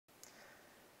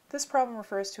This problem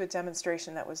refers to a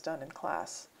demonstration that was done in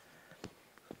class.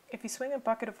 If you swing a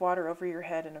bucket of water over your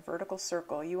head in a vertical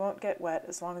circle, you won't get wet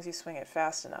as long as you swing it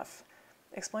fast enough.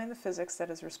 Explain the physics that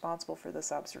is responsible for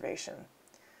this observation.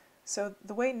 So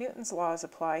the way Newton's laws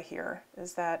apply here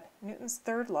is that Newton's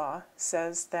third law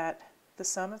says that the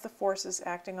sum of the forces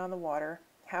acting on the water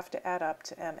have to add up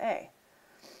to ma.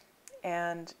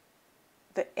 And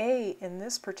the a in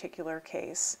this particular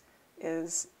case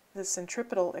is the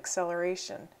centripetal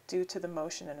acceleration due to the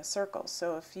motion in a circle.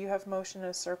 So if you have motion in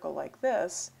a circle like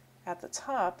this, at the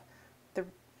top, the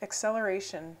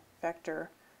acceleration vector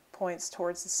points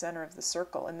towards the center of the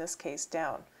circle, in this case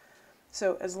down.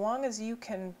 So as long as you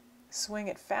can swing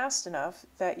it fast enough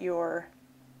that your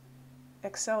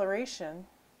acceleration,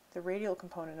 the radial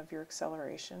component of your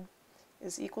acceleration,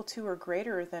 is equal to or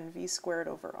greater than v squared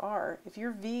over r. If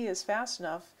your v is fast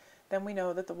enough, then we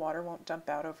know that the water won't dump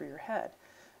out over your head.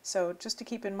 So just to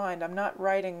keep in mind, I'm not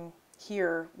writing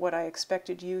here what I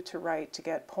expected you to write to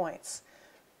get points.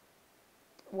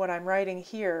 What I'm writing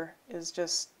here is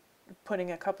just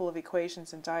putting a couple of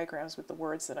equations and diagrams with the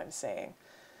words that I'm saying.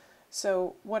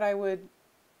 So what I would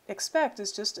expect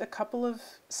is just a couple of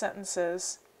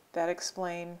sentences that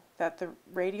explain that the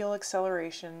radial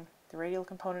acceleration, the radial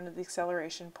component of the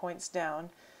acceleration points down.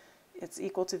 It's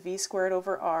equal to v squared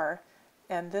over r,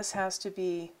 and this has to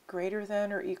be greater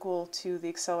than or equal to the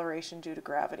acceleration due to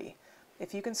gravity.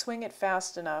 If you can swing it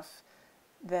fast enough,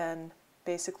 then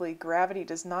basically gravity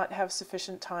does not have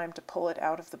sufficient time to pull it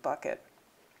out of the bucket.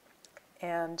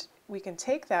 And we can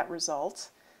take that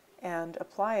result and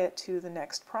apply it to the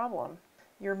next problem.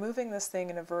 You're moving this thing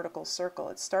in a vertical circle.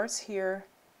 It starts here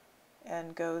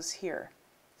and goes here.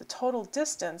 The total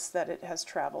distance that it has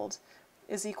traveled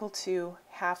is equal to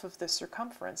half of the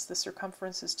circumference. The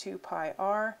circumference is 2 pi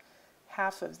r.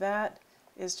 Half of that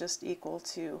is just equal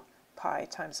to pi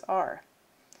times r.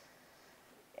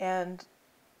 And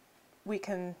we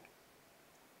can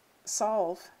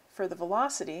solve for the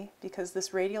velocity because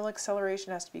this radial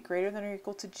acceleration has to be greater than or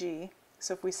equal to g.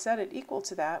 So if we set it equal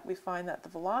to that, we find that the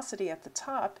velocity at the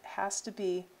top has to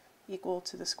be equal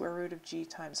to the square root of g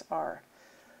times r.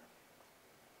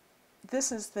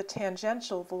 This is the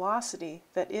tangential velocity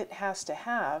that it has to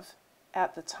have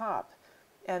at the top.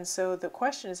 And so the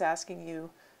question is asking you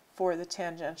for the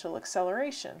tangential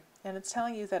acceleration, and it's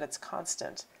telling you that it's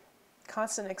constant.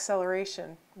 Constant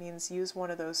acceleration means use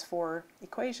one of those four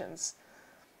equations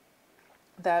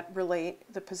that relate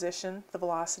the position, the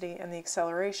velocity, and the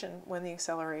acceleration when the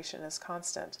acceleration is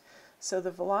constant. So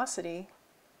the velocity,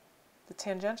 the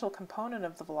tangential component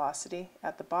of the velocity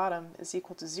at the bottom is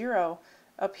equal to 0.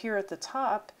 Up here at the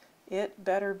top, it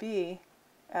better be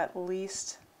at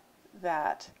least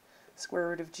that, square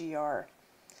root of gr.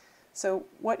 So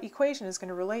what equation is going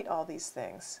to relate all these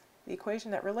things? The equation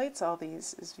that relates all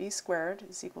these is v squared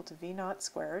is equal to v naught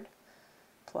squared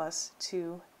plus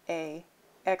 2a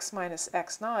x minus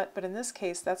x naught, but in this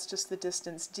case that's just the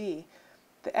distance d.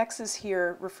 The x's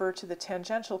here refer to the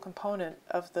tangential component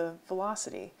of the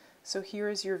velocity. So here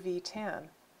is your v tan.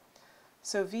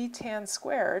 So v tan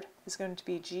squared is going to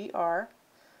be gr.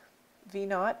 V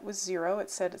naught was 0,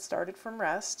 it said it started from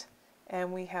rest,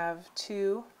 and we have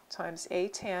 2 times a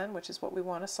tan, which is what we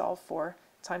want to solve for,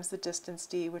 times the distance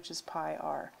d, which is pi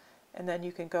r. And then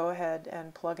you can go ahead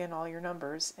and plug in all your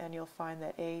numbers, and you'll find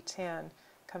that a tan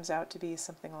comes out to be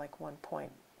something like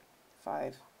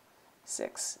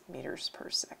 1.56 meters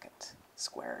per second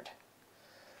squared.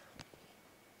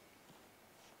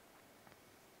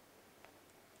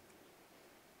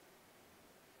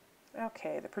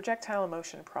 Okay, the projectile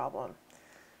motion problem.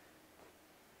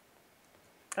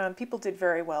 People did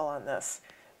very well on this.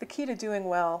 The key to doing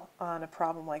well on a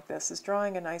problem like this is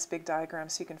drawing a nice big diagram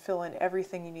so you can fill in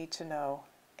everything you need to know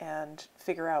and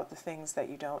figure out the things that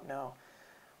you don't know.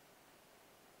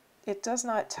 It does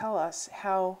not tell us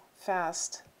how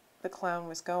fast the clown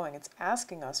was going. It's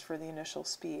asking us for the initial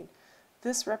speed.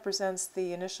 This represents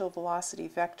the initial velocity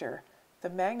vector. The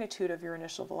magnitude of your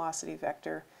initial velocity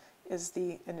vector is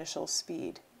the initial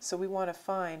speed. So we want to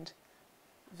find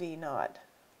v naught.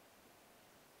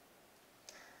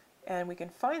 And we can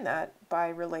find that by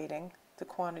relating the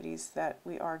quantities that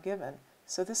we are given.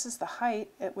 So this is the height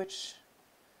at which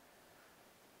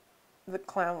the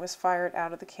clown was fired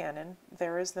out of the cannon.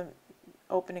 There is the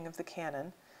opening of the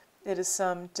cannon. It is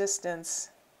some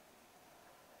distance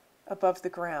above the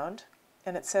ground.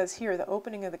 And it says here the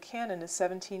opening of the cannon is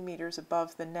 17 meters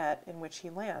above the net in which he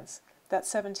lands. That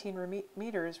 17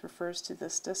 meters refers to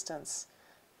this distance.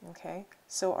 Okay,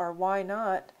 so our y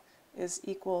naught is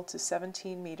equal to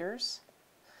 17 meters.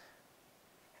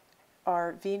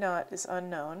 Our v naught is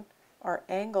unknown. Our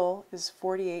angle is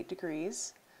 48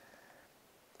 degrees.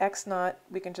 x naught,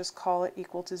 we can just call it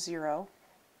equal to 0,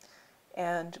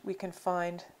 and we can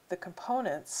find the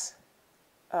components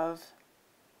of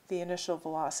the initial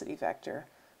velocity vector.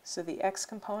 So the x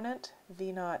component,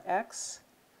 v naught x,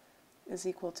 is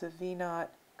equal to v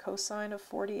naught cosine of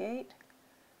 48,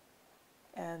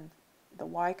 and the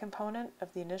y component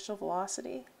of the initial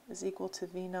velocity is equal to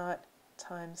v naught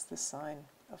times the sine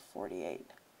of 48.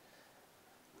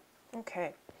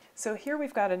 Okay, so here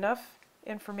we've got enough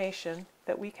information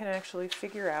that we can actually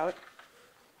figure out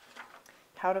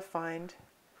how to find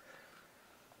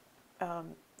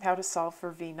how to solve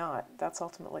for v naught. That's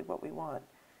ultimately what we want.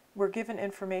 We're given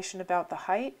information about the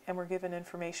height and we're given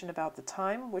information about the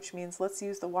time, which means let's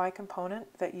use the y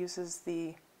component that uses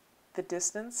the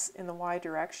distance in the y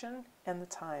direction and the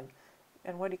time.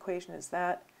 And what equation is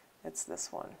that? It's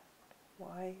this one.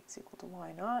 Y is equal to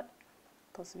y naught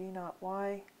plus v naught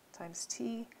y times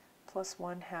t plus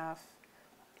 1/2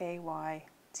 ay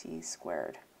t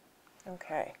squared.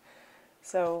 Okay,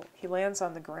 so he lands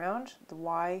on the ground. The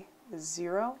y is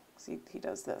 0. So he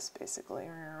does this basically,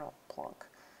 plunk.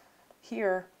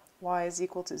 Here, y is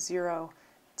equal to 0.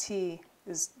 T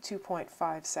is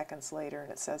 2.5 seconds later,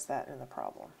 and it says that in the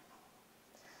problem.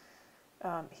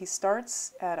 He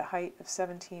starts at a height of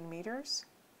 17 meters.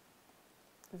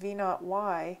 V naught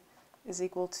y is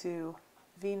equal to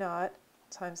v naught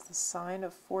times the sine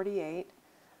of 48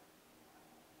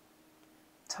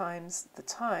 times the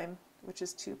time, which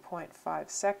is 2.5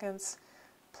 seconds,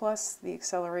 plus the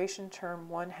acceleration term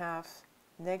 1/2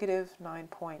 negative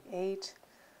 9.8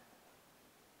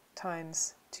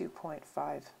 times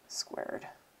 2.5 squared.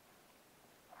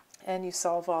 And you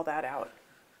solve all that out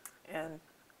and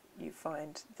you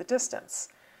find the distance.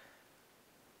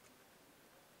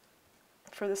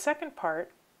 For the second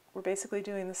part, we're basically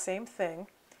doing the same thing.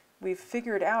 We've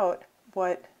figured out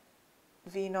what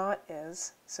v naught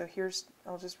is. So here's,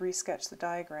 I'll just resketch the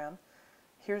diagram.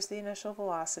 Here's the initial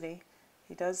velocity.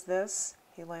 He does this,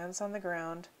 he lands on the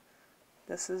ground.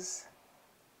 This is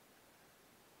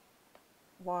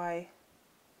y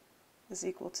is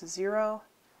equal to 0.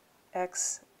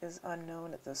 X is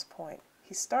unknown at this point.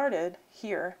 He started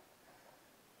here.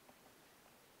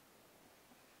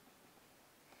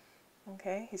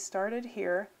 Okay, he started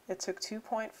here. It took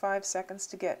 2.5 seconds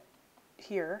to get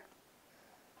here.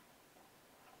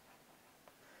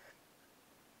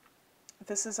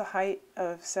 This is a height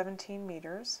of 17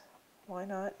 meters. Y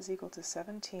naught is equal to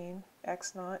 17.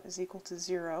 X naught is equal to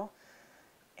 0.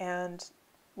 And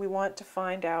we want to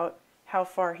find out how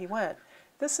far he went.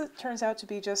 This turns out to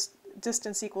be just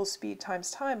distance equals speed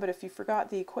times time, but if you forgot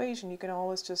the equation, you can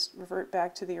always just revert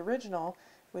back to the original,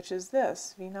 which is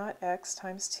this, v naught x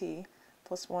times t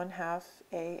plus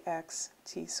 1/2 ax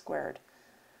t squared.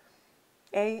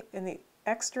 A in the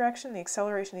x direction, the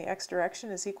acceleration in the x direction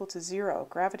is equal to 0.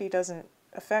 Gravity doesn't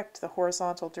affect the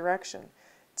horizontal direction.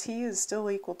 T is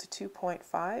still equal to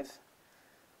 2.5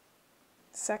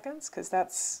 seconds, because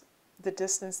that's the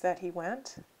distance that he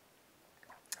went.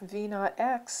 V naught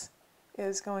x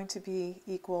is going to be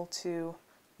equal to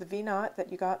the v naught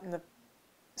that you got in the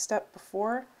step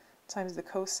before times the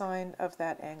cosine of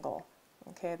that angle.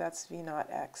 Okay, that's v naught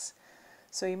x.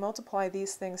 So you multiply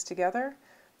these things together,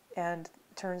 and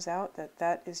it turns out that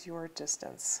that is your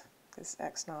distance, because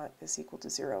x naught is equal to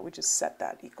 0. We just set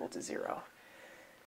that equal to 0.